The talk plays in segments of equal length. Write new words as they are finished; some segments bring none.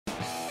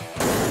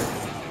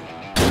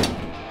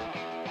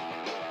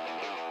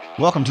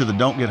Welcome to the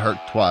Don't Get Hurt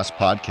Twice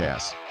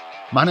podcast.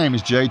 My name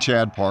is J.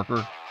 Chad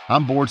Parker.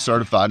 I'm board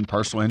certified in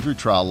personal injury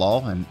trial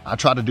law, and I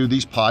try to do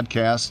these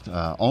podcasts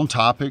on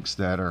topics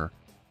that are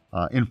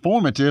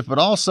informative, but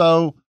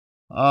also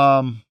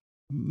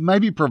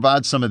maybe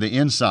provide some of the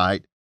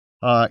insight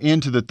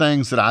into the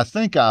things that I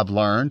think I've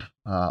learned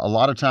a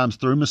lot of times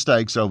through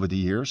mistakes over the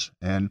years.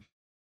 And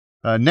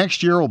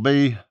next year will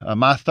be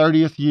my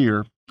 30th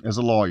year as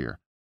a lawyer.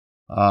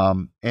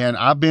 And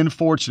I've been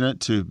fortunate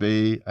to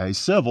be a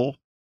civil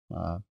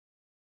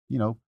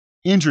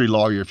injury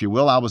lawyer, if you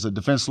will. I was a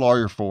defense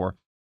lawyer for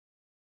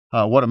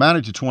what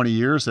amounted to 20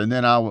 years, and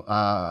then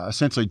I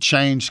essentially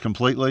changed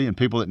completely, and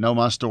people that know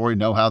my story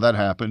know how that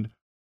happened.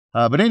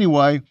 But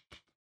anyway,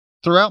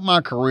 throughout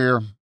my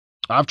career,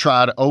 I've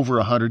tried over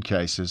 100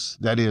 cases,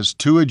 that is,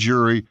 to a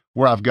jury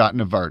where I've gotten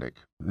a verdict.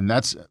 And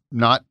that's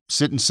not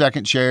sitting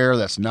second chair.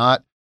 That's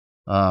not,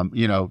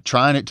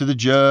 trying it to the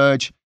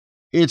judge.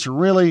 It's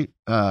really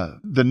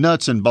the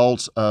nuts and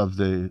bolts of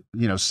the,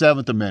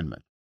 Seventh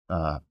Amendment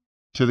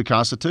to the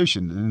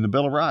Constitution and the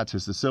Bill of Rights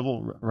is the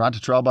civil right to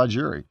trial by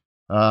jury.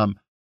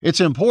 It's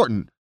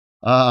important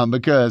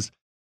because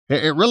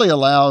it really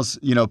allows,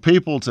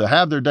 people to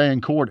have their day in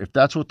court if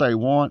that's what they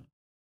want.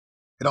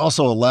 It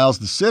also allows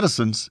the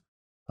citizens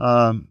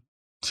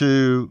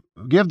to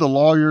give the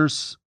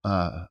lawyers,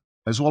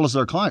 as well as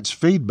their clients,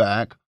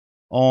 feedback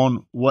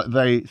on what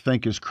they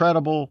think is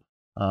credible,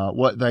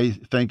 what they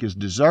think is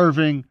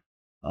deserving,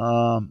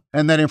 and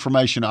that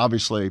information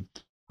obviously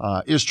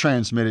is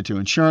transmitted to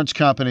insurance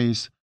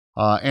companies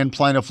and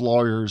plaintiff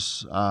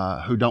lawyers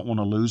who don't want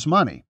to lose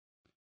money.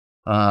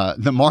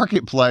 The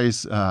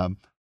marketplace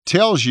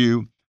tells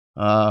you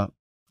kind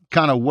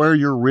of where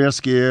your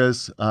risk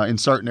is in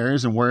certain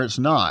areas and where it's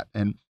not.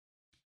 And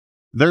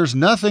there's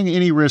nothing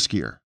any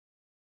riskier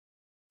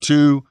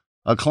to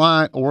a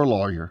client or a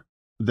lawyer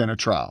than a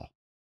trial.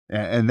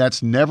 And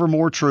that's never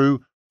more true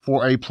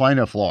for a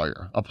plaintiff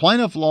lawyer. A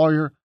plaintiff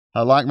lawyer,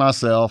 like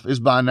myself, is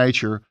by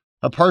nature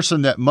a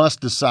person that must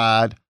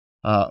decide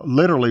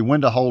literally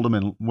when to hold them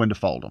and when to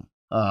fold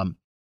them.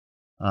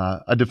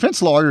 A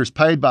defense lawyer is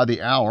paid by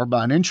the hour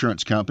by an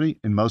insurance company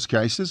in most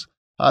cases.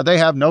 They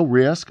have no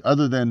risk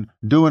other than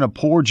doing a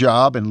poor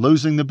job and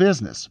losing the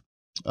business.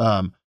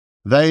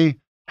 They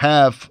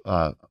have,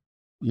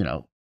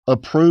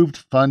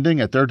 approved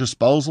funding at their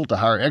disposal to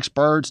hire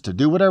experts to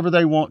do whatever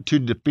they want to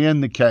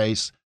defend the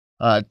case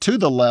to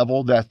the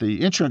level that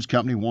the insurance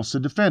company wants to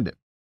defend it.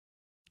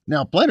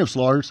 Now, plaintiff's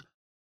lawyers,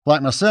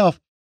 like myself,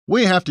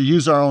 we have to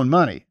use our own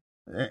money.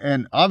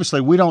 And obviously,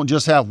 we don't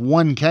just have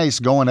one case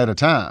going at a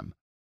time.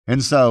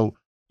 And so,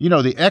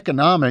 the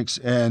economics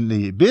and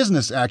the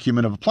business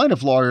acumen of a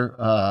plaintiff lawyer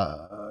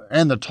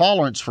and the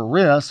tolerance for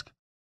risk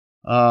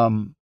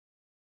and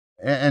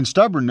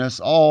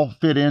stubbornness all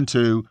fit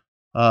into,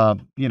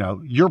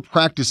 your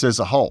practice as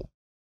a whole.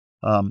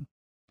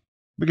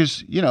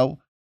 Because,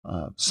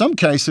 some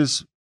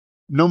cases,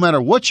 no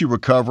matter what you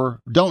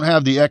recover, don't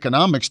have the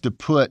economics to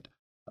put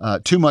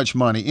too much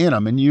money in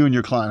them, and you and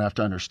your client have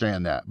to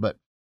understand that. But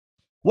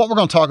what we're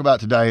going to talk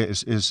about today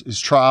is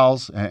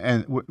trials,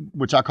 and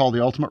which I call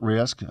the ultimate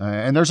risk.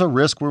 And there's a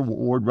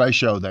risk-reward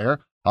ratio there.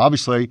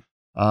 Obviously,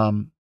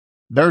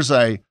 there's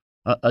a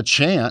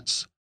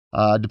chance,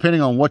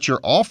 depending on what your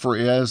offer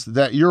is,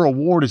 that your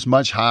award is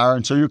much higher,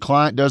 and so your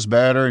client does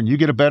better, and you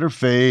get a better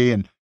fee,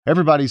 and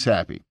everybody's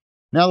happy.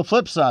 Now, the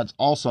flip side's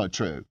also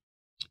true.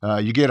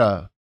 You get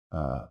a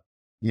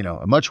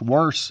much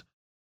worse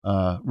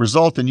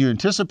result than you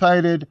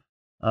anticipated.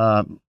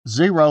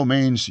 Zero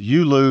means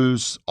you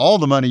lose all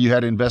the money you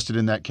had invested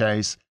in that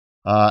case,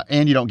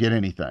 and you don't get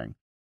anything.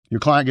 Your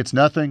client gets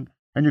nothing,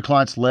 and your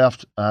client's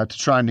left to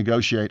try and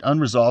negotiate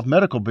unresolved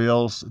medical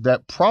bills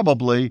that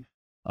probably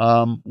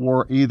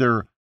were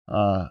either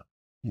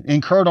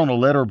incurred on a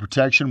letter of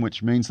protection,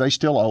 which means they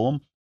still owe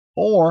them,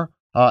 or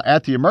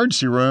at the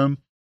emergency room,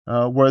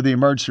 where the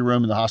emergency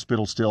room and the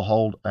hospital still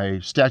hold a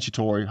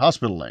statutory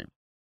hospital lien.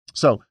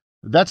 So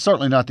that's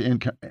certainly not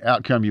the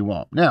outcome you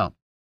want. Now,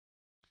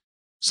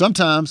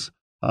 sometimes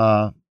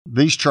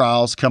these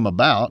trials come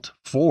about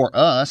for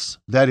us,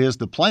 that is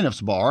the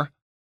plaintiff's bar,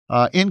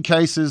 in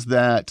cases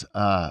that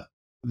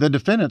the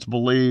defendants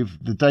believe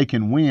that they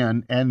can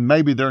win, and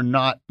maybe they're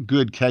not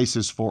good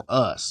cases for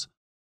us.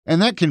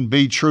 And that can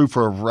be true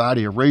for a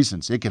variety of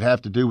reasons. It could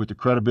have to do with the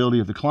credibility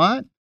of the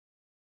client.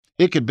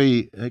 It could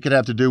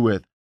have to do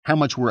with how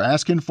much we're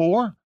asking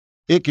for.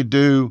 It could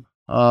do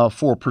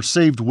for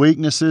perceived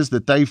weaknesses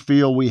that they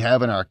feel we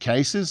have in our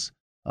cases,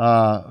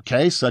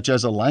 such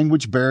as a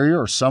language barrier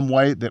or some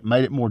way that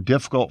made it more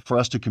difficult for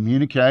us to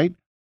communicate.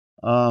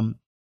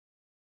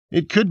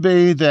 It could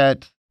be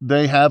that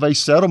they have a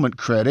settlement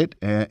credit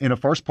in a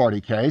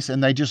first-party case,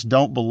 and they just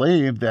don't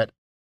believe that,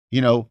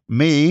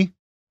 me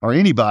or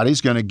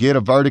anybody's going to get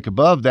a verdict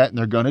above that, and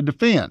they're going to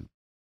defend.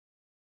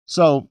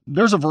 So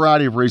there's a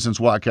variety of reasons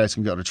why a case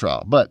can go to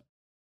trial. But,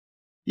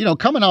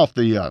 coming off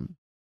the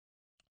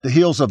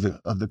heels of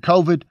the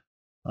COVID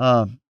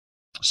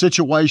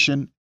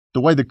situation,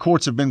 the way the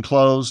courts have been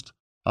closed,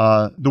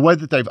 the way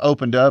that they've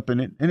opened up,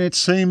 and it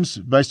seems,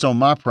 based on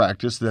my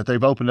practice, that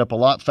they've opened up a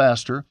lot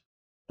faster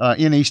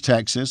in East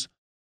Texas.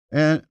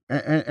 And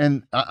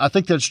I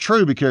think that's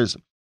true because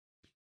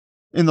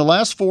in the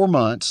last 4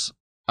 months,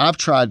 I've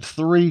tried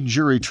 3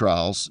 jury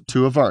trials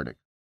to a verdict.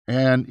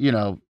 And,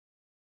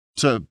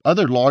 to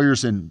other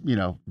lawyers in,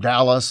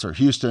 Dallas or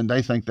Houston,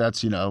 they think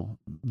that's,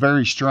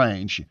 very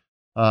strange.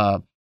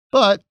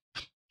 But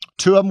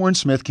 2 of them were in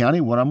Smith County,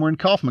 1 of them were in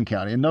Kaufman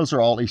County, and those are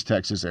all East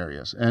Texas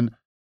areas. And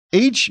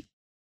each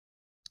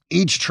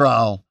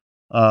trial,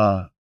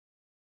 and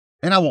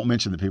I won't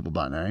mention the people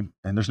by name,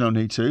 and there's no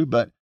need to,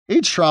 but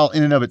each trial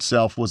in and of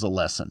itself was a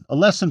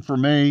lesson for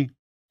me,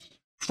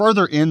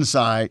 further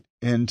insight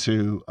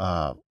into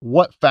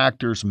what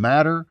factors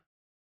matter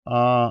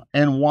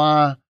and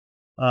why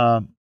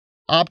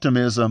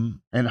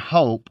optimism and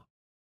hope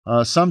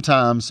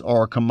sometimes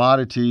are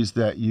commodities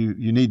that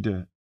you need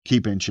to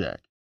keep in check.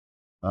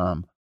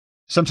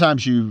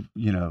 Sometimes you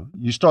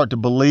start to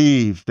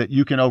believe that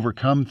you can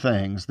overcome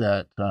things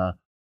that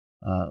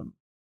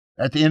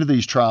at the end of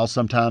these trials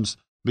sometimes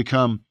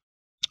become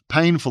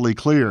painfully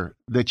clear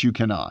that you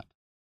cannot.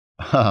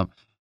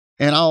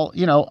 And I'll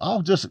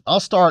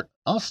start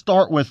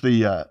with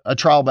a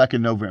trial back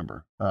in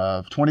November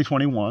of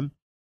 2021.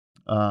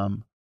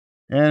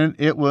 And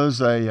it was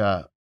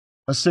a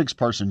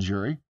 6-person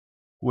jury,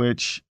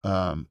 which,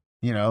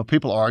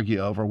 people argue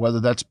over whether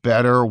that's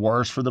better or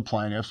worse for the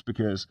plaintiffs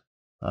because,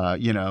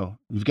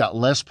 you've got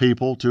less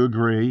people to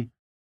agree.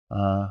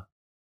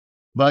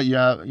 But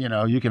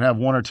you can have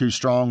 1 or 2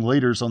 strong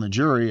leaders on the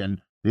jury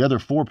and the other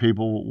 4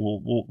 people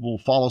will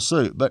follow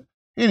suit. But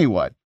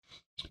anyway,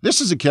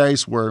 this is a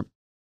case where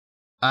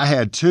I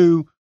had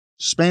 2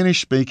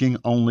 Spanish-speaking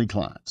only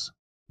clients.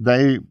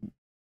 They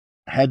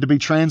had to be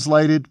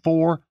translated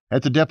for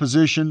at the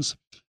depositions.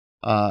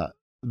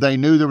 They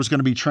knew there was going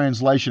to be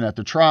translation at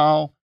the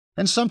trial.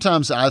 And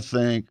sometimes I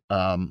think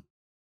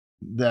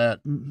that,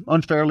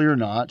 unfairly or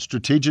not,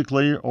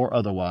 strategically or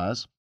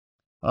otherwise,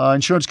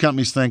 insurance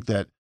companies think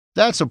that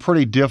that's a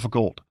pretty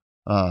difficult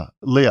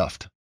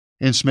lift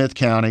in Smith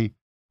County.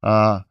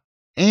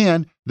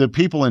 And the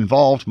people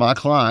involved, my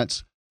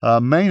clients,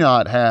 may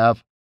not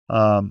have,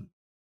 it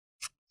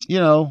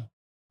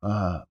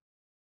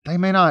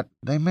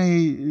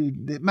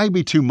may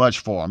be too much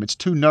for them. It's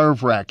too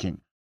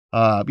nerve-wracking.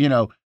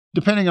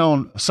 Depending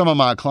on some of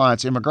my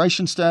clients'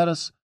 immigration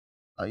status,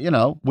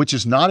 which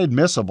is not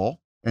admissible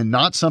and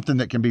not something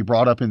that can be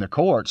brought up in the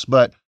courts.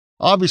 But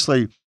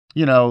obviously,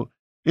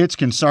 it's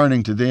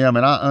concerning to them,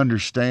 and I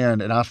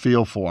understand and I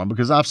feel for them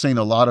because I've seen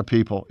a lot of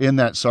people in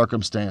that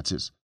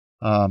circumstances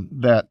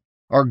that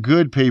are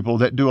good people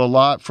that do a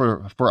lot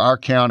for our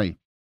county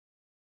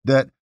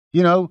that,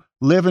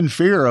 live in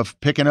fear of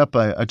picking up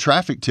a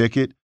traffic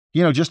ticket,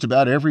 just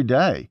about every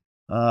day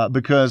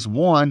because,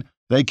 one,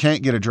 they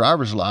can't get a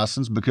driver's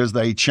license because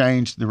they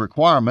changed the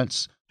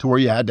requirements to where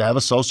you had to have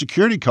a Social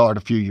Security card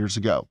a few years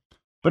ago.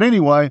 But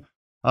anyway,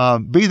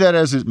 be that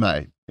as it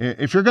may,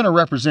 if you're going to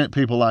represent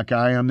people like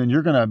I am, then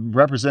you're going to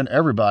represent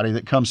everybody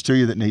that comes to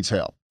you that needs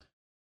help.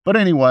 But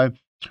anyway,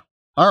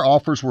 our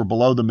offers were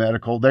below the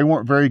medical. They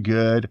weren't very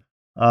good.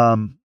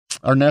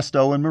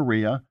 Ernesto and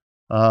Maria,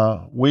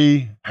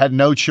 we had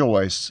no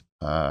choice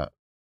but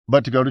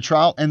to go to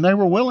trial, and they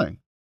were willing.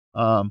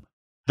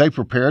 They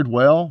prepared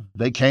well.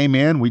 They came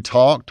in, we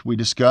talked, we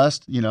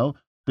discussed, the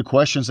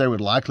questions they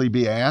would likely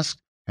be asked.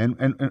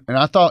 And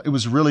I thought it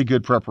was really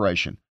good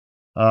preparation.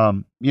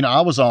 I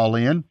was all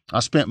in. I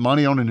spent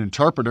money on an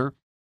interpreter,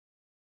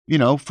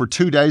 for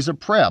 2 days of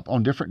prep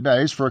on different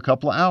days for a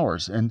couple of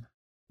hours. And,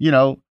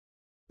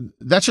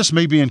 that's just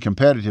me being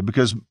competitive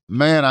because,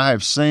 man, I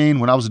have seen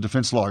when I was a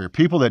defense lawyer,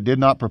 people that did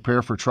not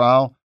prepare for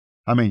trial.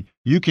 I mean,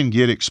 you can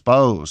get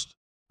exposed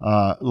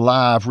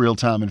live, real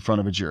time in front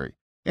of a jury.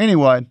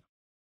 Anyway,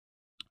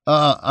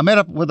 I met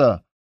up with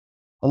a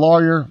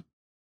lawyer.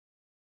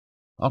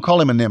 I'll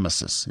call him a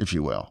nemesis, if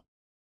you will.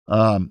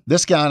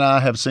 This guy and I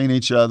have seen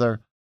each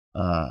other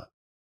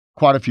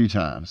quite a few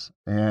times.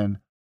 And,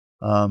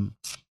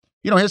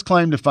 his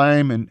claim to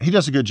fame, and he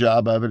does a good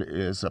job of it,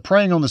 is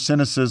preying on the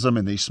cynicism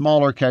in these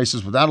smaller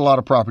cases without a lot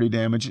of property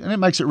damage. And it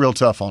makes it real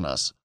tough on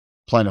us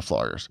plaintiff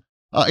lawyers.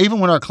 Even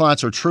when our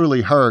clients are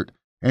truly hurt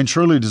and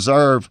truly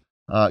deserve,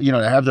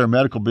 to have their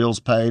medical bills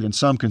paid and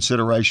some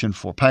consideration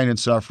for pain and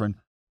suffering,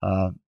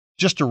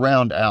 just to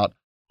round out,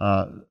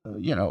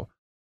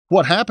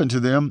 what happened to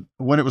them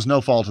when it was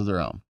no fault of their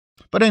own.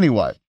 But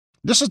anyway,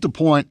 this is the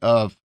point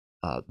of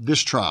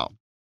this trial.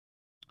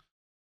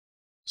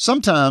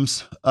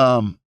 Sometimes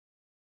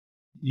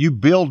you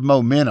build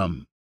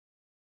momentum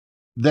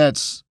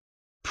that's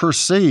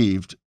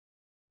perceived,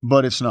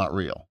 but it's not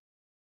real.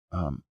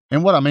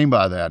 And what I mean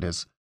by that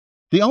is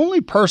the only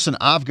person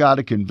I've got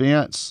to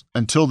convince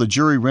until the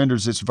jury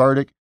renders its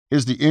verdict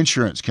is the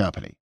insurance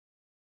company.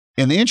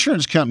 And the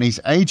insurance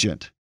company's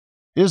agent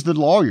is the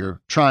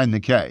lawyer trying the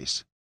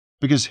case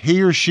because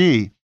he or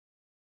she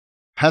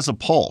has a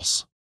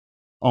pulse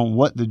on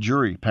what the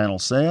jury panel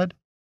said,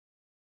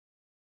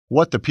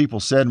 what the people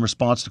said in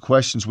response to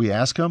questions we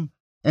asked them,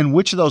 and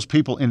which of those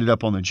people ended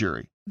up on the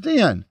jury.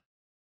 then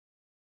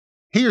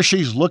he or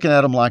she's looking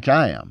at them like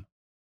I am.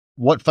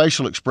 What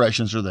facial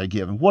expressions are they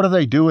giving? What are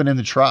they doing in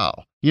the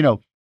trial?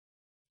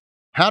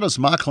 How does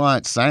my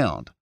client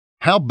sound?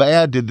 How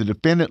bad did the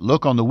defendant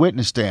look on the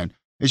witness stand?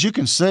 As you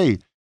can see,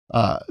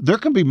 there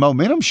can be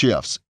momentum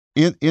shifts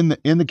in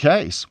the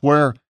case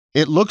where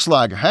it looks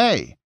like,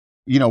 hey,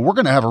 we're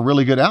going to have a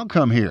really good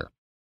outcome here.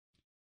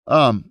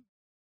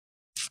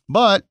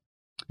 But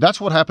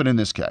that's what happened in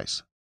this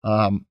case.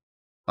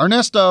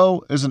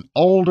 Ernesto is an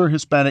older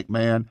Hispanic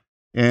man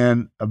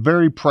and a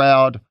very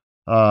proud,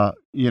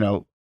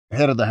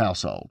 head of the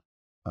household.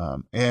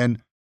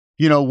 When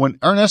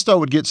Ernesto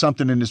would get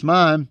something in his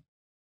mind,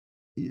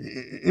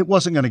 it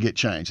wasn't going to get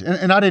changed.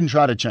 And I didn't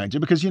try to change it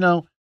because,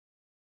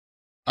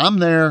 I'm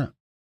there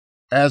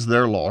as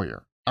their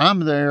lawyer.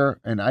 I'm there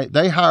and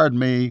they hired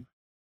me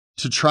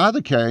to try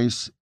the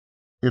case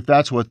if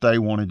that's what they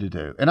wanted to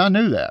do. And I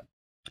knew that.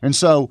 And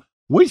so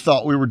we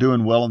thought we were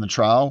doing well in the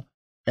trial.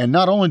 And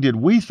not only did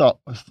we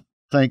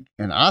think,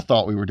 and I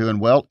thought we were doing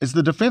well, is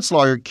the defense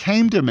lawyer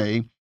came to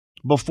me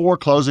before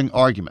closing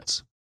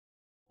arguments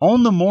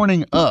on the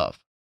morning of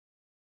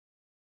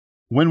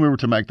when we were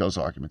to make those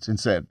arguments and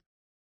said,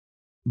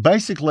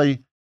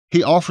 basically,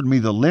 he offered me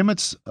the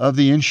limits of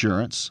the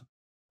insurance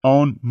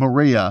on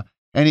Maria,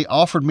 and he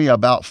offered me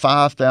about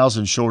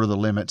 $5,000 short of the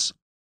limits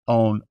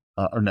on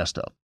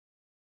Ernesto.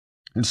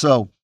 And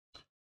so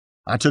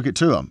I took it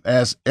to him,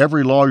 as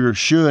every lawyer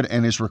should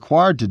and is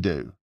required to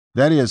do.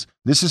 That is,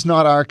 this is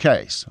not our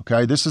case,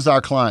 okay? This is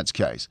our client's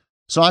case.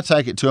 So I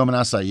take it to him and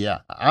I say, yeah,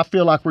 I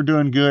feel like we're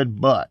doing good,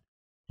 but,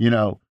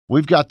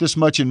 we've got this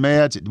much in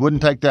meds. It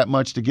wouldn't take that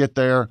much to get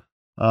there,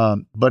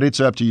 but it's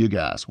up to you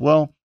guys.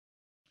 Well,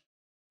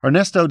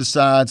 Ernesto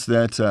decides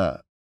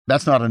that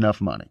that's not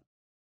enough money.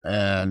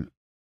 And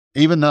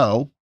even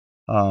though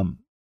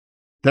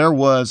there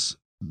was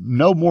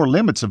no more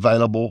limits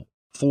available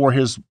for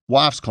his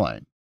wife's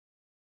claim,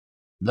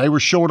 they were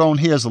short on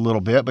his a little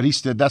bit, but he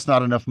said that's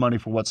not enough money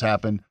for what's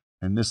happened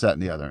and this, that,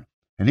 and the other.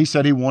 And he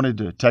said he wanted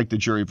to take the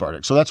jury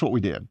verdict. So that's what we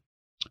did.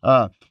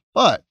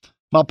 But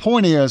my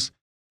point is,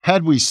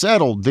 had we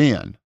settled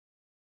then,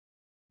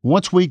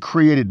 once we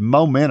created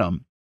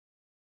momentum,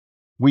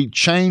 we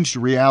changed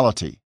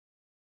reality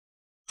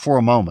for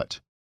a moment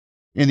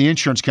in the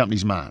insurance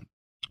company's mind.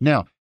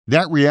 Now,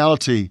 that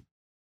reality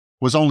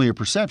was only a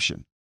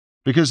perception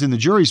because in the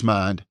jury's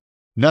mind,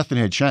 nothing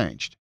had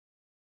changed.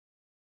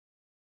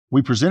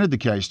 We presented the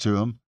case to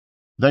them.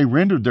 They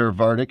rendered their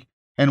verdict,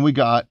 and we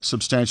got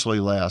substantially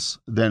less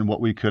than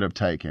what we could have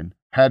taken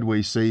had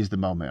we seized the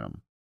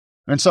momentum.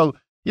 And so,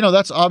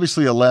 that's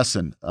obviously a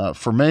lesson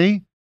for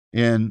me,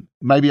 and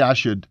maybe I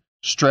should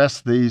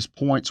stress these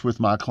points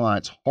with my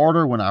clients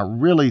harder when I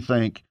really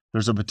think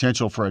there's a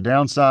potential for a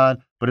downside.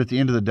 But at the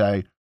end of the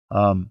day,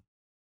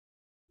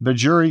 the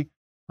jury,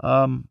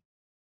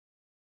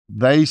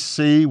 they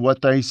see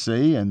what they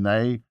see, and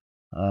they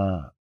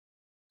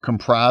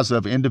comprise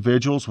of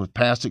individuals with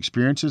past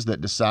experiences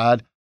that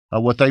decide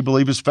what they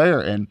believe is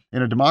fair. And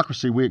in a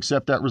democracy, we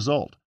accept that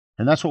result.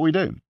 And that's what we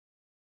do.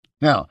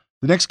 Now,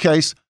 the next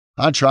case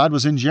I tried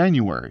was in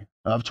January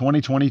of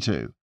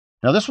 2022.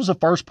 Now, this was a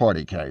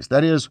first-party case.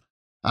 That is,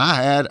 I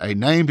had a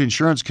named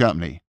insurance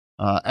company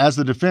as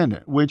the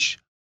defendant, which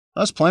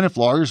us plaintiff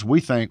lawyers,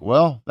 we think,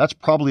 well, that's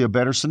probably a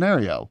better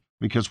scenario.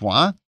 Because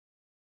why?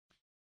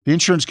 The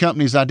insurance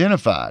company is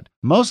identified.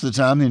 Most of the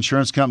time, the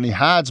insurance company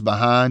hides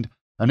behind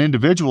an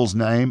individual's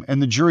name,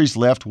 and the jury's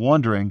left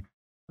wondering,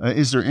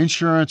 is there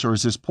insurance, or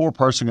is this poor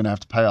person going to have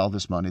to pay all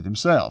this money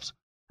themselves?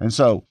 And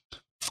so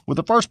with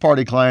a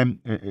first-party claim,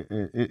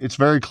 it's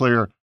very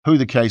clear who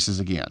the case is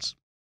against.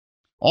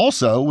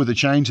 Also, with a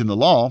change in the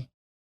law,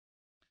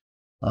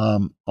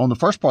 on the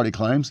first-party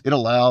claims, it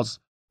allows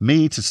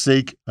me to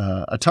seek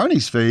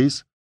attorney's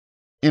fees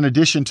in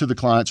addition to the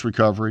client's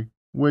recovery,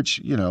 which,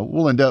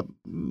 will end up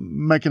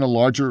making a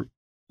larger,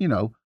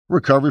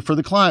 recovery for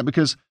the client,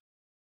 because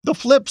the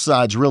flip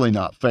side's really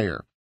not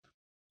fair.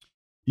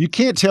 You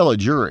can't tell a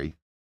jury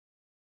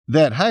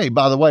that, hey,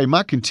 by the way,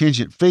 my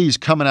contingent fee's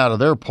coming out of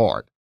their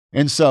part.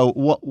 And so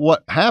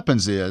what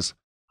happens is,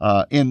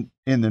 in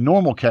the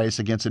normal case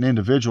against an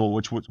individual,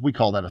 which we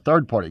call that a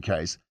third-party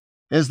case,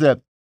 is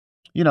that,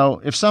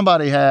 if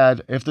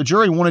the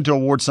jury wanted to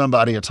award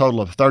somebody a total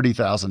of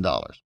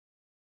 $30,000,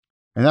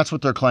 and that's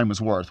what their claim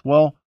was worth,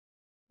 well,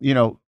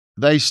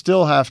 they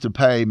still have to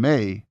pay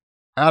me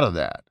out of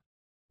that.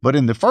 But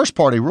in the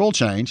first-party rule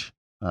change,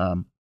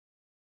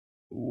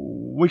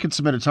 we can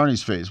submit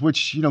attorney's fees,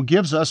 which,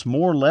 gives us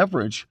more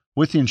leverage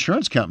with the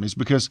insurance companies.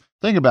 Because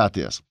think about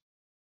this.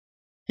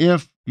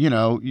 If,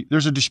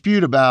 there's a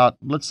dispute about,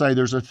 let's say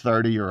there's a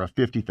 $30,000 or a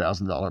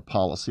 $50,000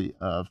 policy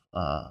of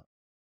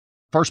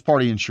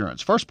first-party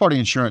insurance. First-party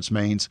insurance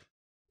means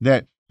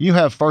that you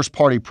have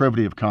first-party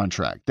privity of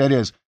contract. That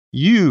is,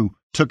 you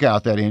took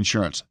out that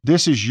insurance.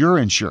 This is your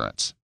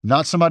insurance,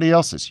 not somebody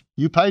else's.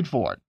 You paid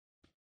for it.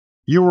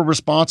 You were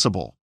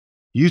responsible.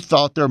 You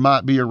thought there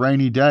might be a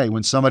rainy day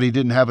when somebody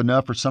didn't have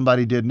enough or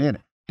somebody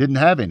didn't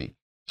have any.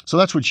 So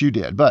that's what you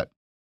did. But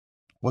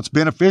what's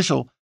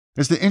beneficial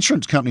is the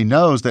insurance company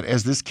knows that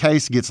as this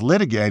case gets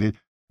litigated,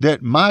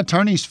 that my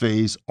attorney's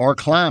fees are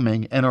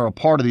climbing and are a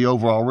part of the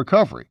overall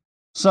recovery.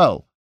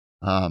 So,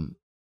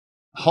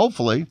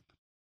 hopefully,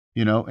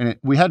 and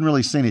we hadn't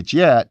really seen it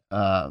yet,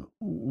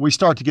 we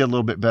start to get a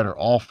little bit better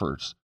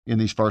offers in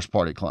these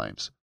first-party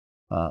claims.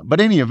 But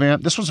in any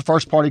event, this was a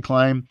first-party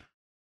claim.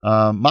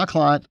 My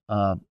client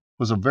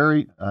was a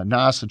very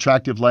nice,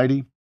 attractive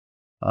lady.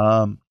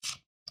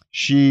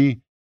 She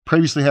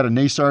previously had a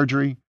knee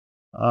surgery.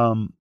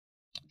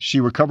 She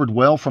recovered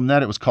well from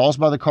that. It was caused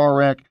by the car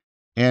wreck.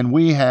 And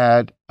we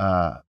had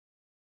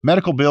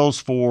medical bills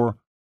for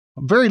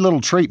very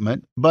little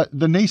treatment, but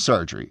the knee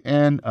surgery.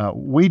 And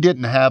we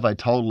didn't have a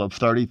total of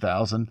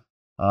 $30,000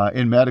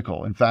 in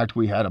medical. In fact,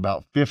 we had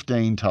about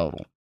 15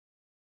 total.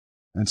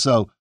 And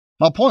so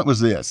my point was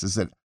this, is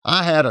that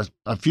I had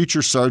a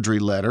future surgery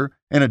letter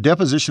and a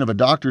deposition of a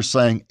doctor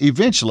saying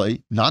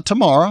eventually, not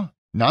tomorrow,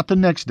 not the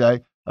next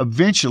day,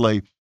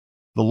 eventually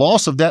the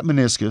loss of that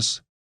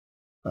meniscus,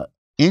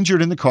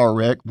 injured in the car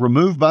wreck,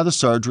 removed by the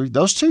surgery,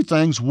 those two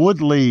things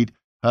would lead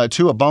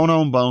to a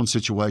bone-on-bone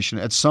situation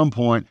at some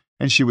point,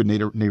 and she would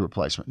need a knee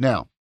replacement.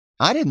 Now,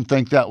 I didn't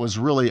think that was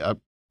really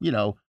an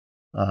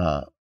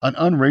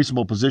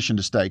unreasonable position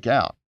to stake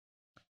out.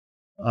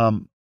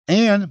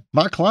 And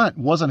my client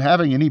wasn't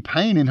having any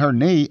pain in her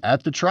knee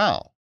at the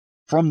trial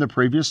from the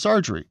previous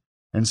surgery.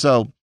 And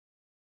so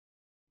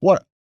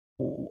what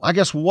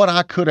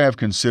I could have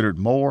considered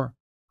more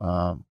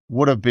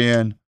would have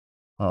been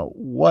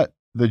what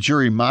the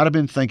jury might have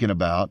been thinking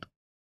about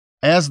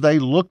as they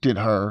looked at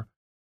her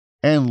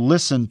and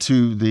listened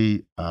to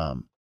the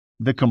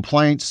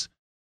complaints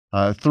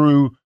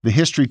through the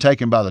history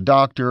taken by the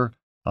doctor,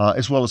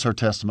 as well as her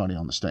testimony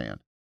on the stand.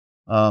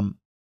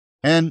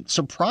 And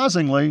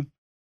surprisingly,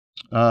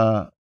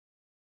 I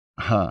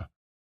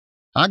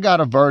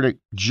got a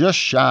verdict just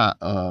shy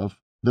of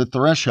the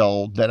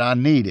threshold that I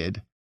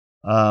needed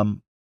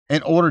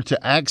in order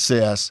to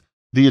access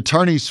the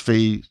attorney's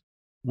fee,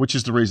 which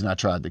is the reason I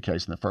tried the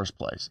case in the first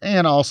place.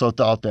 And I also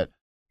thought that,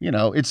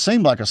 it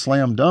seemed like a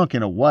slam dunk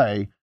in a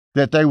way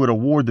that they would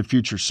award the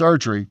future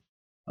surgery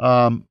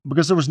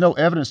because there was no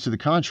evidence to the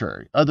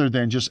contrary other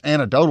than just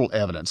anecdotal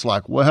evidence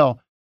like,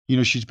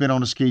 she's been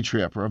on a ski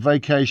trip or a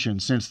vacation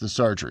since the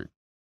surgery.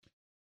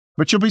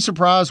 But you'll be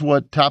surprised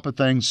what type of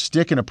things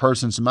stick in a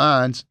person's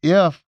minds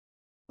if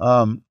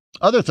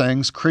other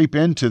things creep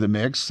into the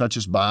mix, such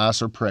as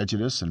bias or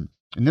prejudice. And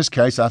in this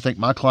case, I think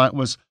my client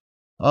was,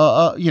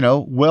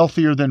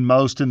 wealthier than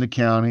most in the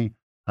county.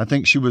 I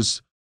think she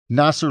was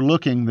nicer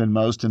looking than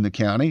most in the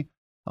county.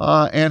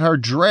 And her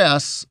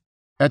dress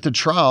at the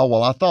trial,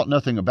 while I thought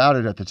nothing about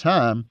it at the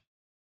time,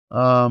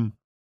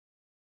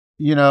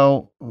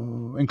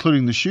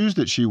 including the shoes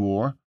that she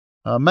wore,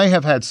 may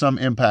have had some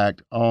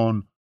impact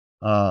on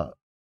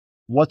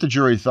what the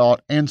jury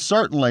thought, and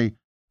certainly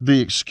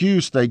the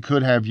excuse they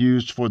could have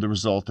used for the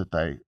result that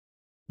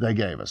they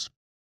gave us.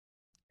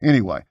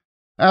 Anyway,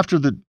 after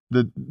the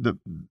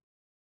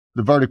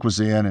verdict was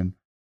in, and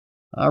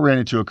I ran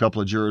into a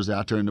couple of jurors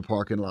out there in the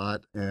parking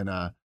lot, and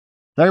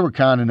they were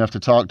kind enough to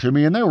talk to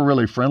me, and they were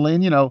really friendly.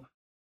 And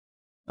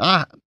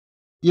I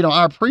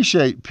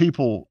appreciate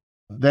people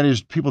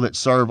that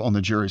serve on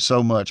the jury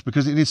so much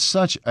because it's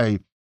such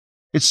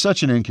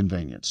an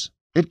inconvenience.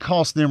 It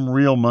costs them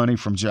real money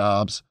from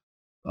jobs.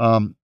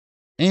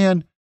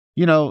 And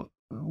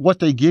what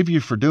they give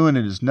you for doing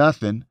it is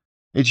nothing.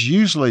 It's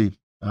usually,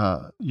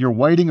 you're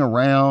waiting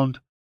around.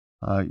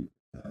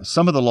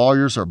 Some of the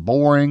lawyers are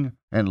boring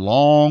and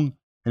long,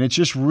 and it's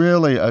just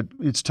really,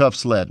 it's tough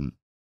sledding.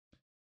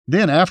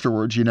 Then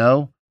afterwards,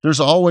 there's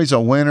always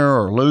a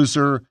winner or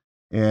loser,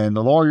 and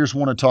the lawyers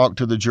want to talk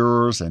to the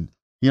jurors. And,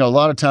 a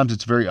lot of times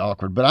it's very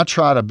awkward, but I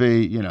try to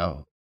be,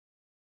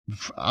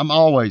 I'm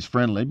always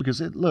friendly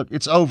because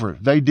it's over.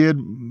 They did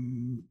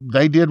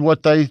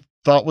what they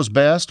thought was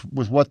best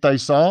with what they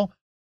saw,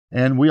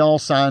 and we all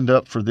signed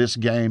up for this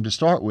game to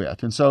start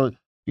with. And so,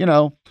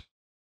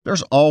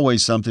 there's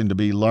always something to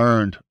be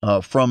learned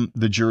from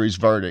the jury's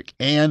verdict.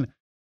 And,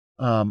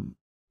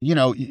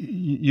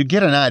 you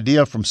get an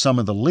idea from some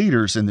of the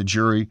leaders in the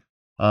jury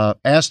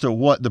as to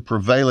what the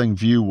prevailing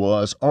view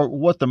was or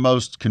what the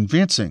most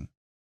convincing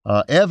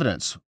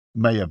evidence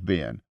may have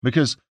been.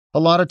 Because a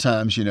lot of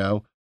times,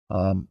 a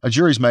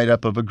jury's made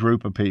up of a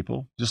group of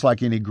people, just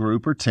like any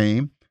group or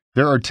team.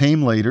 There are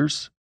team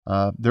leaders.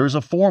 There's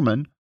a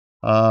foreman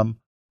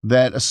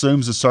that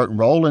assumes a certain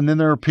role, and then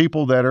there are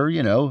people that are,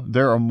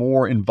 they're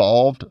more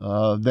involved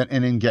and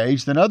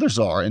engaged than others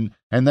are,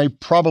 and they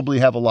probably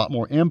have a lot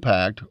more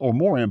impact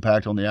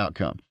on the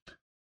outcome.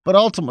 But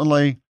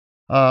ultimately,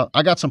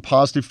 I got some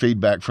positive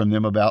feedback from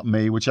them about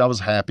me, which I was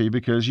happy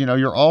because,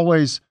 you're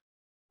always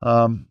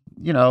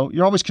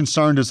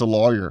concerned as a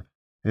lawyer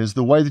is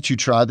the way that you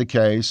try the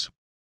case,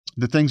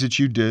 the things that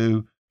you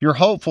do. You're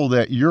hopeful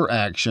that your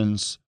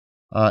actions,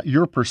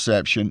 your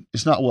perception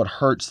is not what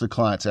hurts the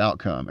client's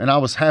outcome. And I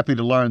was happy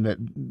to learn that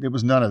it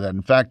was none of that.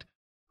 In fact,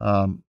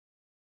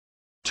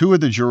 two of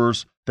the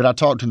jurors that I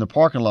talked to in the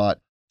parking lot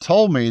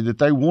told me that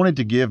they wanted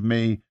to give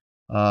me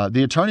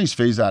the attorney's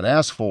fees I'd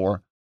asked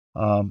for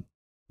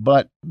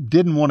but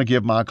didn't want to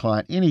give my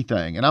client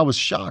anything. And I was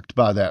shocked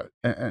by that.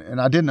 And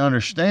I didn't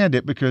understand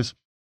it because,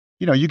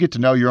 you get to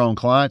know your own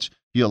clients.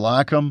 You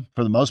like them.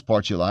 For the most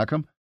part, you like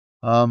them.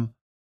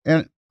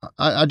 And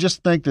I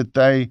just think that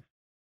they,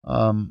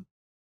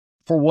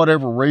 for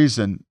whatever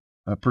reason,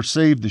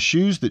 perceived the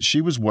shoes that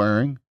she was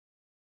wearing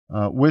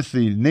with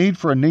the need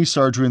for a knee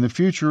surgery in the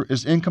future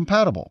is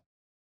incompatible.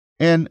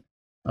 And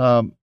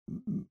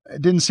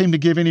it didn't seem to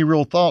give any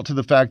real thought to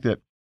the fact that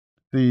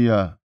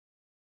the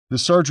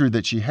surgery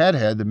that she had,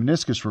 the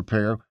meniscus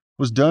repair,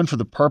 was done for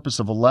the purpose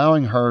of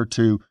allowing her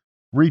to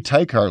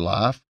retake her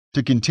life,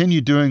 to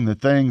continue doing the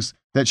things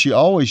that she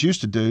always used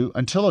to do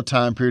until a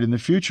time period in the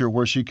future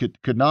where she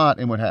could not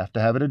and would have to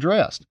have it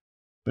addressed.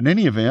 But in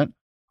any event,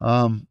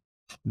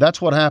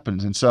 that's what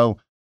happens. And so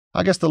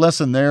I guess the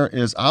lesson there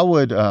is I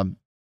would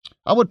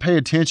pay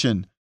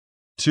attention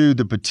to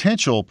the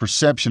potential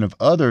perception of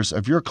others,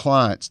 of your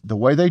clients, the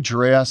way they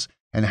dress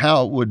and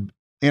how it would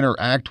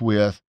interact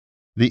with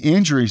the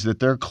injuries that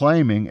they're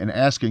claiming and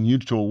asking you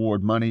to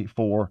award money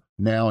for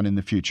now and in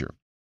the future.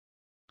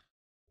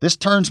 This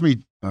takes me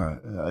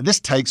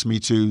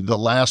to the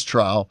last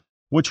trial,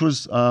 which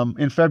was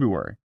in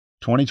February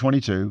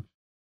 2022,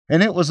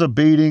 and it was a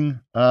beating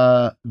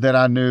that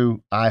I knew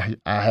I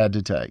had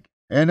to take.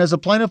 And as a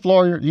plaintiff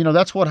lawyer,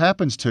 that's what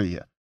happens to you.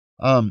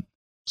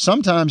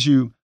 Sometimes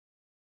you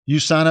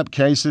sign up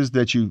cases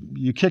that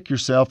you kick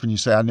yourself and you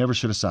say, I never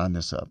should have signed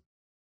this up.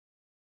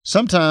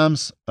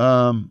 Sometimes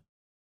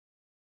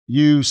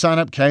you sign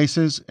up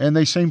cases and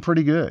they seem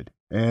pretty good.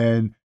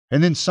 And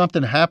then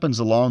something happens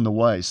along the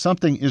way.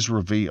 Something is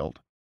revealed.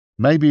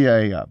 Maybe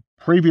a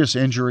previous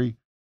injury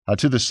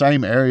to the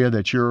same area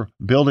that you're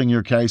building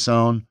your case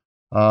on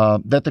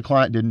that the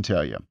client didn't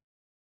tell you.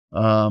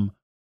 A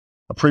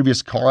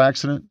previous car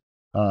accident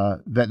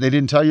that they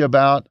didn't tell you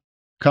about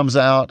comes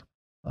out.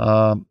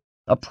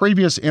 A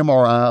previous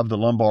MRI of the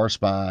lumbar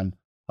spine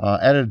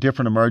at a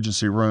different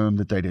emergency room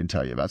that they didn't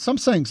tell you about. Some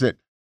things that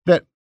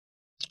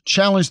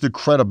challenge the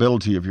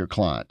credibility of your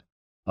client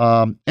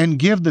and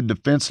give the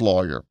defense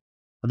lawyer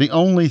the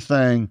only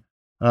thing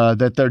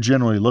that they're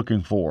generally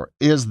looking for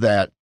is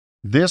that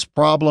this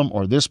problem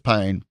or this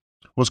pain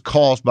was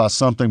caused by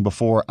something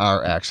before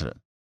our accident.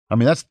 I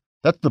mean, that's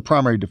the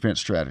primary defense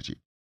strategy.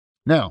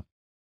 Now,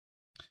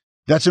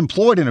 that's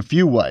employed in a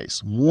few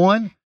ways.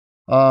 One,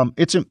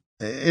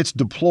 it's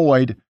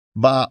deployed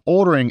by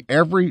ordering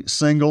every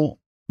single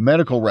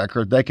medical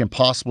record they can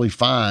possibly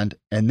find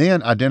and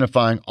then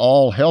identifying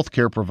all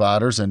healthcare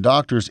providers and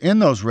doctors in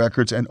those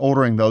records and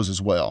ordering those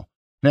as well.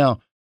 Now,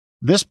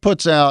 this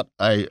puts out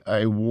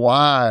a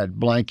wide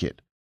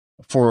blanket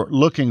for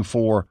looking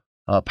for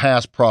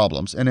past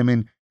problems. And I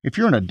mean, if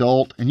you're an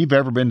adult and you've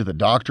ever been to the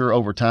doctor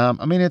over time,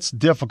 I mean, it's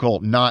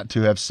difficult not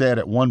to have said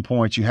at one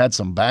point you had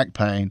some back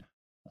pain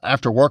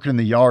after working in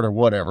the yard or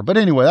whatever. But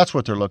anyway, that's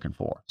what they're looking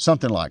for,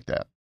 something like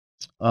that.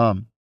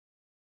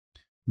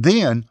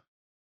 Then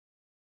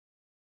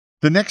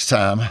the next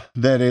time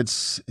that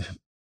it's,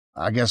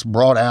 I guess,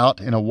 brought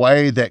out in a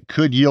way that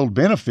could yield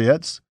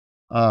benefits,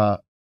 and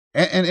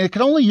it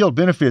can only yield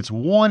benefits,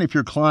 one, if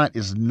your client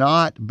is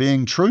not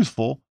being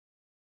truthful,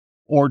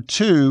 or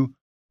two,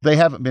 they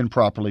haven't been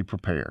properly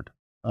prepared.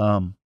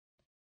 And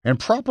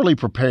properly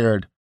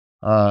prepared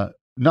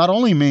not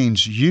only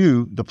means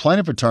you, the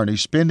plaintiff attorney,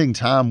 spending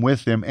time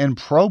with them and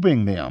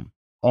probing them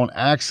on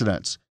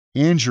accidents,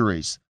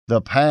 injuries,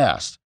 the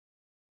past.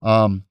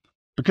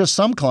 Because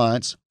some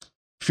clients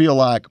feel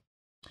like,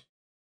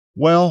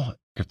 well,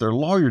 if their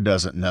lawyer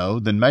doesn't know,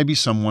 then maybe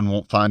someone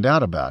won't find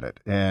out about it.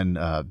 And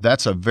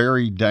that's a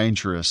very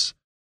dangerous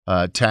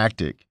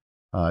tactic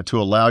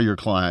to allow your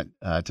client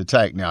to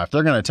take. Now, if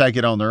they're going to take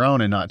it on their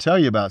own and not tell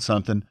you about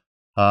something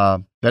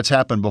that's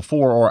happened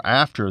before or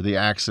after the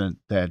accident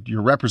that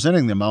you're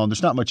representing them on,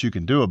 there's not much you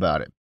can do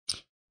about it.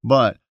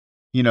 But,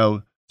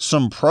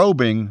 some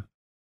probing,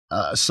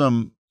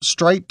 some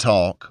straight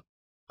talk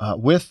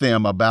with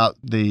them about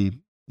the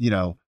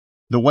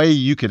way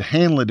you could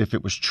handle it if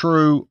it was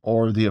true,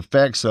 or the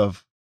effects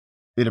of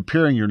it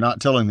appearing you're not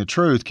telling the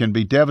truth, can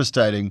be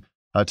devastating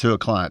to a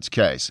client's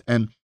case.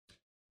 And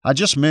I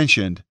just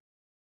mentioned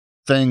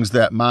things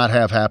that might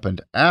have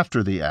happened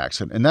after the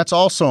accident. And that's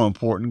also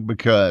important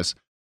because,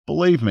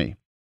 believe me,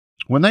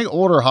 when they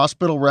order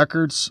hospital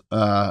records,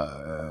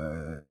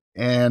 and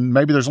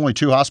maybe there's only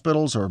 2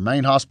 hospitals or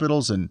main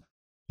hospitals, and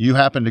you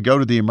happen to go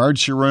to the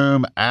emergency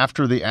room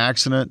after the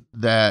accident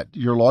that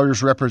your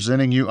lawyer's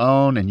representing you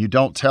on, and you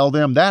don't tell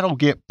them, that'll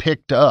get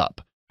picked up.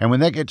 And when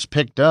that gets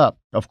picked up,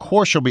 of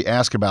course, you'll be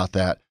asked about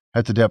that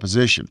at the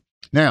deposition.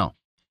 Now,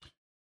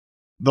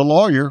 the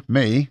lawyer,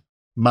 me,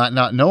 might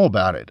not know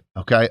about it,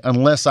 okay,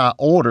 unless I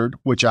ordered,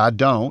 which I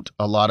don't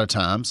a lot of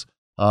times,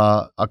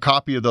 a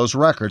copy of those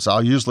records.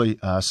 I'll usually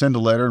send a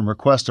letter and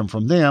request them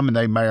from them, and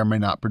they may or may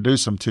not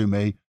produce them to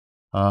me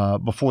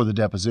before the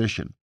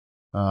deposition.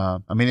 I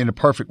mean, in a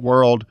perfect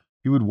world,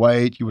 you would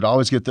wait. You would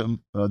always get the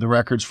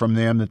records from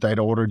them that they'd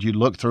ordered. You'd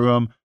look through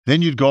them.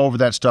 Then you'd go over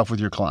that stuff with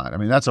your client. I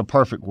mean, that's a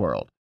perfect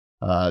world.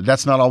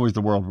 That's not always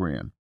the world we're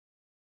in.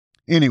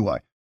 Anyway,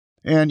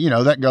 and,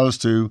 that goes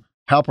to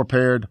how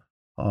prepared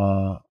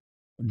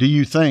do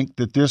you think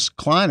that this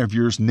client of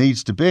yours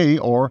needs to be?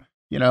 Or,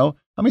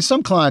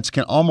 some clients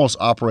can almost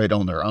operate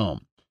on their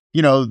own.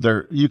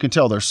 You can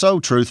tell they're so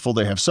truthful.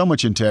 They have so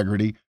much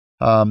integrity.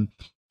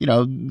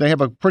 They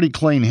have a pretty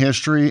clean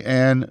history.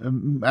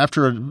 And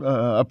after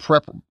a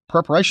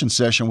preparation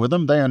session with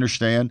them, they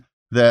understand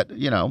that,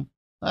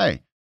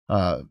 hey,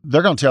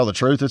 they're going to tell the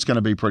truth. It's going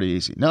to be pretty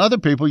easy. Now, other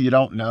people you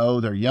don't know,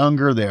 they're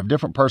younger, they have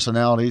different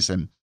personalities.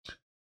 And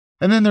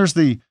then there's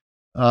the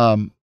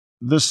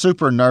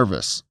super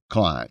nervous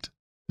client.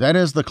 That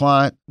is the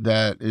client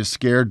that is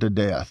scared to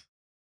death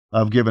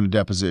of giving a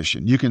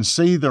deposition. You can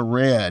see the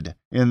red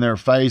in their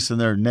face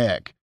and their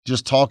neck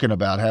just talking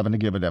about having to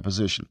give a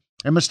deposition.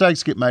 And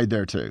mistakes get made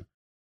there too.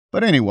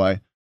 But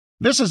anyway,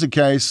 this is a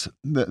case,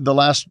 the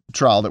last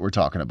trial that we're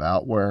talking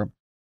about, where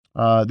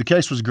the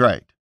case was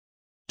great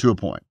to a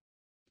point.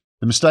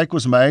 The mistake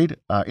was made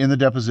in the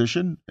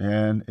deposition,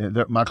 and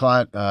my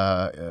client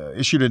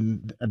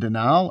issued a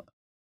denial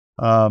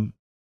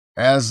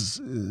as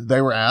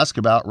they were asked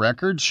about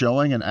records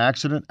showing an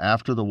accident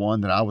after the one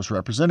that I was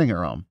representing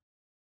her on.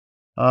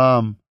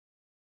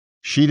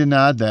 She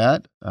denied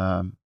that.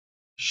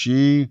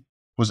 She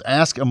was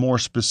asked a more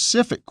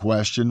specific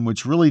question,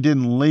 which really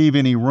didn't leave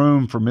any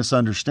room for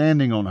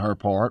misunderstanding on her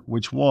part,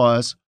 which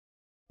was,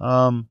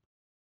 have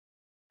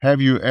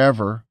you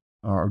ever,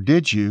 or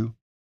did you,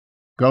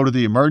 go to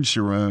the emergency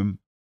room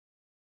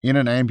in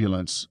an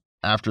ambulance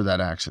after that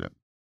accident?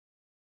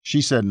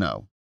 She said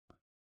no.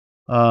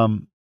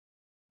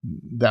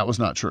 That was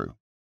not true.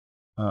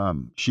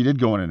 She did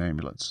go in an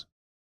ambulance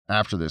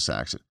after this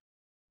accident.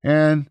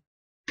 And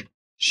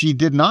she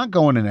did not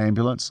go in an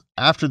ambulance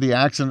after the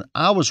accident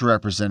I was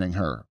representing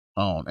her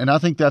on. And I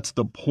think that's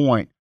the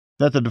point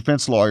that the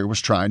defense lawyer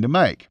was trying to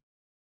make,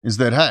 is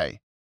that,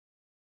 hey,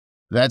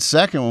 that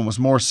second one was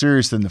more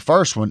serious than the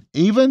first one,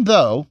 even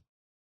though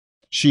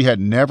she had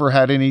never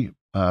had any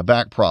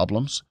back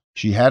problems.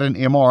 She had an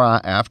MRI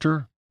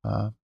after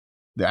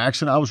the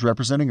accident I was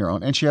representing her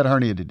on, and she had a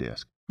herniated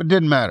disc. But it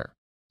didn't matter.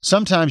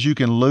 Sometimes you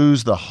can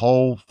lose the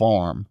whole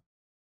farm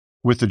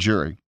with the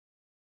jury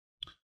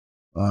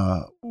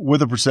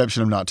with a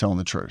perception of not telling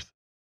the truth.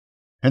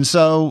 And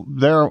so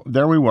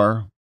there we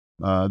were.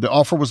 The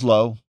offer was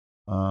low.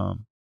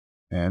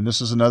 And this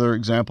is another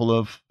example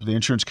of the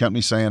insurance company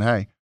saying,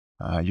 hey,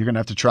 you're going to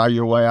have to try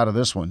your way out of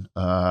this one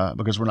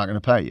because we're not going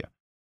to pay you.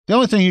 The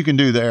only thing you can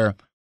do there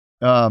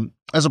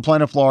as a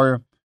plaintiff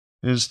lawyer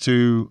is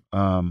to,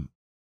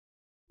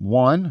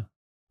 one,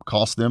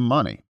 cost them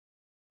money,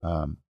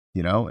 and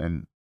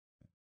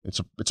it's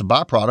a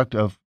byproduct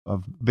of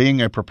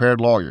being a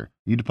prepared lawyer.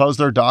 You depose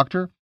their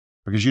doctor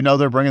because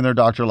they're bringing their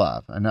doctor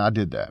live, and I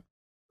did that.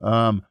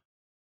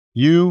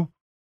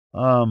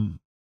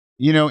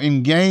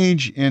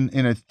 Engage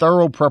in a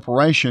thorough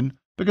preparation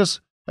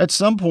because at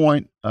some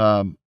point,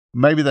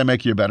 maybe they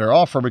make you a better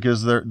offer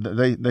because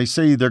they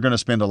see they're going to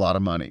spend a lot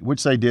of money,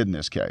 which they did in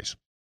this case.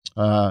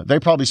 They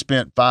probably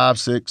spent 5,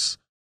 6,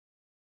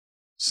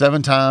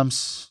 7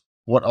 times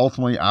what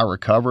ultimately I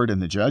recovered in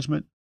the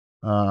judgment.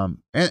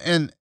 And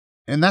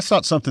that's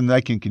not something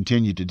they can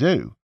continue to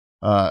do,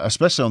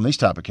 especially on these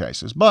type of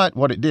cases. But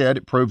what it did,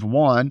 it proved,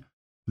 one,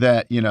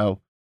 that,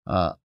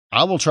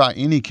 I will try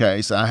any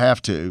case I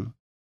have to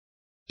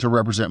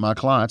represent my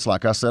clients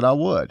like I said I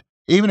would.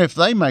 Even if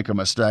they make a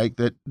mistake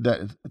that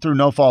through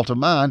no fault of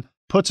mine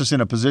puts us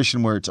in a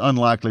position where it's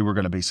unlikely we're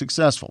going to be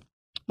successful.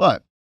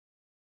 But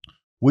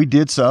we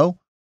did so,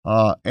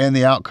 and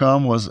the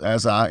outcome was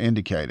as I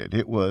indicated.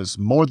 It was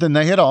more than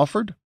they had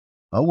offered,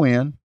 a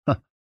win,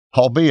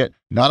 albeit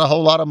not a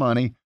whole lot of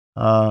money,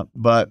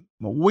 but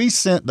we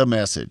sent the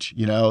message,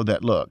 that,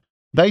 look,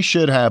 they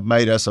should have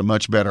made us a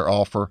much better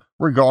offer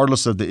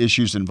regardless of the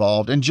issues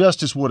involved, and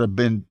justice would have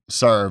been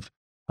served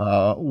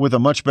with a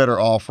much better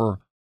offer,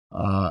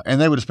 and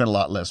they would have spent a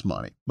lot less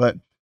money. But,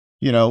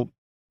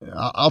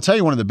 I'll tell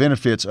you one of the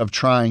benefits of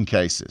trying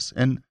cases.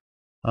 And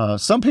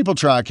some people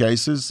try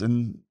cases,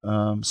 and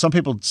some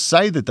people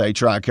say that they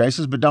try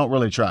cases, but don't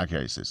really try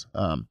cases.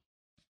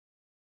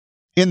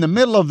 In the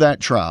middle of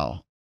that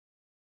trial,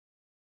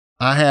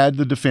 I had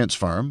the defense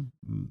firm,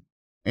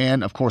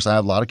 and of course, I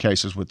have a lot of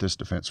cases with this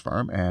defense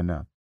firm.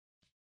 And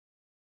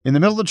in the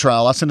middle of the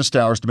trial, I sent a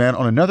Stowers demand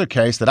on another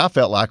case that I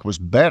felt like was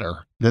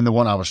better than the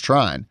one I was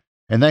trying.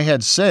 And they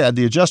had said,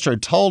 the adjuster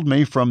had told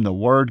me from the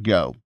word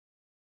go,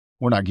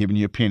 we're not giving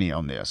you a penny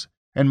on this.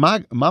 And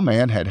my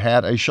man had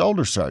had a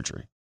shoulder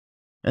surgery.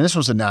 And this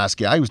was a nice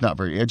guy. He was not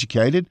very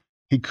educated.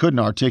 He couldn't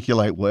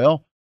articulate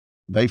well.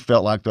 They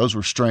felt like those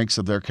were strengths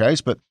of their case.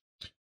 But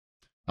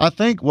I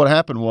think what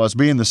happened was,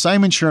 being the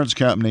same insurance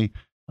company,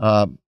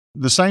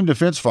 the same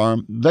defense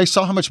firm, they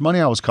saw how much money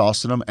I was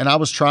costing them, and I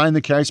was trying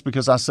the case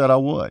because I said I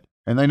would,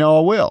 and they know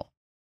I will.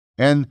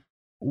 And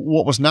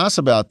what was nice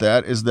about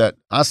that is that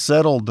I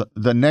settled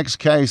the next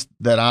case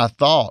that I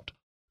thought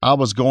I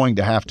was going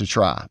to have to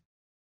try,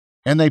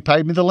 and they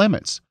paid me the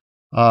limits,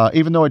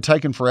 even though it'd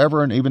taken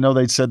forever, and even though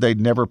they'd said they'd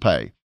never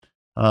pay.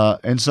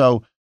 And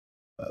so,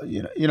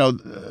 the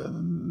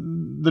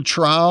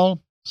trials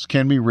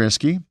can be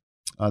risky.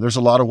 There's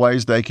a lot of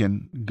ways they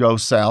can go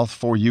south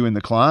for you and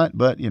the client,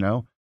 but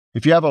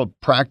if you have a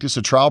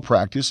trial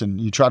practice,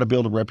 and you try to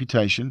build a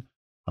reputation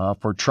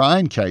for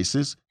trying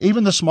cases,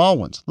 even the small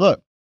ones.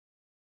 Look,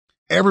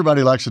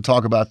 everybody likes to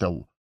talk about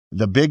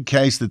the big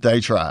case that they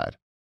tried,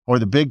 or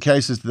the big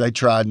cases that they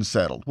tried and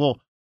settled. Well,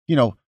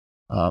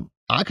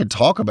 I could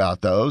talk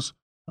about those,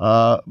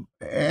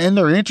 and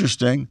they're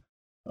interesting,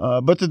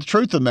 but the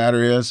truth of the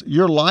matter is,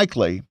 you're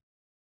likely,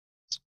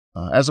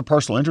 as a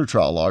personal injury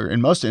trial lawyer,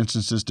 in most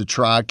instances, to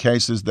try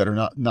cases that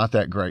are not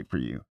that great for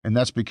you. And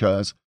that's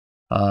because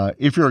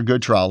if you're a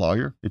good trial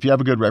lawyer, if you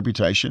have a good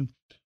reputation,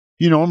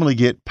 you normally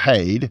get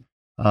paid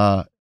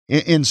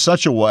in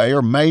such a way,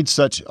 or made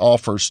such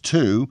offers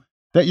to,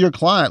 that your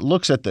client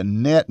looks at the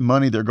net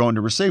money they're going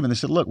to receive and they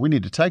said, look, we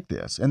need to take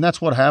this. And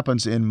that's what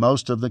happens in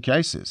most of the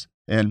cases.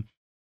 And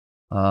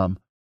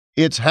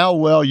it's how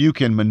well you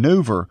can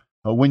maneuver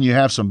when you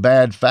have some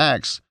bad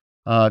facts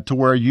to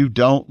where you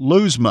don't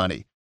lose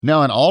money.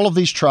 Now, in all of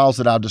these trials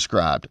that I've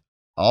described,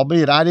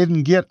 albeit I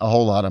didn't get a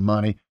whole lot of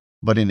money,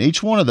 but in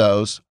each one of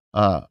those,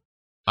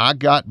 I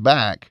got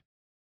back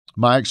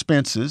my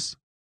expenses,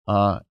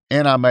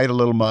 and I made a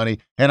little money,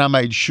 and I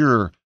made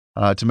sure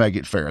to make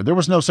it fair. There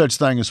was no such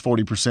thing as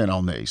 40%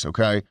 on these,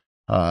 okay?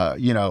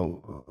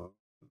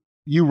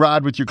 You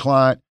ride with your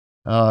client,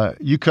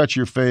 you cut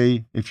your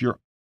fee if you're,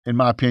 in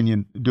my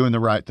opinion, doing the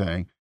right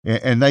thing,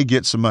 and they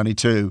get some money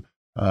too,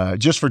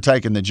 just for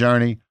taking the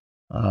journey.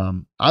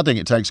 I think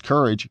it takes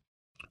courage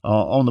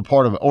on the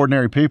part of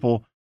ordinary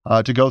people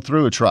to go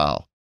through a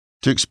trial,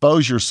 to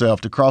expose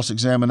yourself to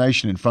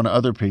cross-examination in front of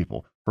other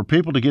people, for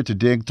people to get to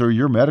dig through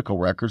your medical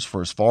records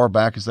for as far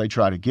back as they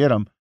try to get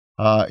them.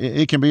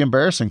 It can be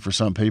embarrassing for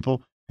some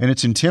people, and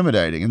it's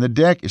intimidating, and the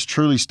deck is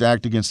truly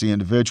stacked against the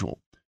individual.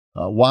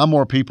 Why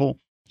more people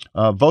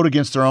vote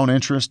against their own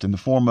interest in the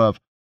form of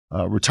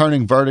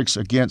returning verdicts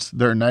against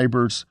their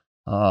neighbors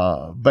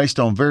based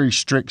on very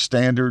strict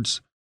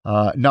standards,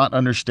 not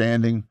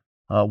understanding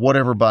what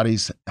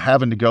everybody's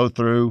having to go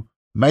through,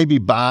 maybe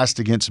biased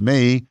against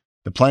me,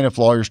 the plaintiff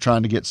lawyer's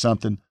trying to get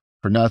something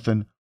for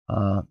nothing.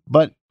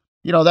 But,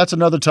 that's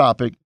another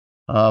topic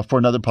for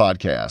another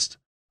podcast.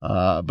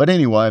 But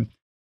anyway,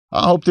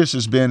 I hope this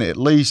has been at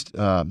least,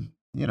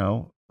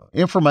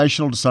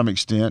 informational to some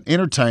extent,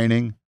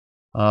 entertaining,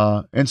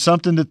 and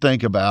something to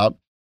think about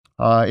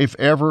if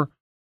ever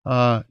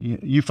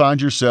you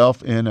find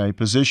yourself in a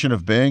position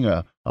of being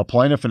a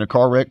plaintiff in a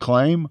car wreck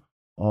claim,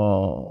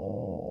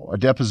 or a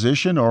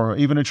deposition, or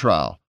even a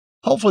trial.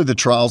 Hopefully the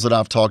trials that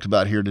I've talked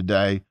about here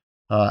today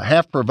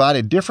have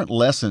provided different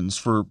lessons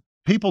for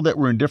people that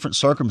were in different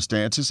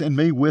circumstances, and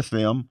me with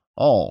them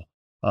all.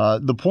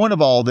 The point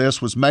of all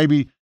this was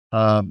maybe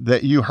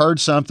that you heard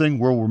something,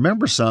 will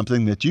remember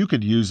something that you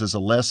could use as a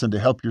lesson to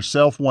help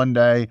yourself one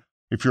day.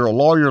 If you're a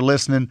lawyer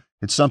listening,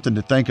 it's something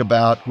to think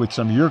about with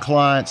some of your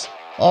clients,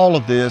 all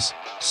of this,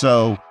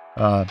 so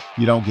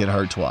you don't get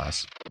hurt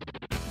twice.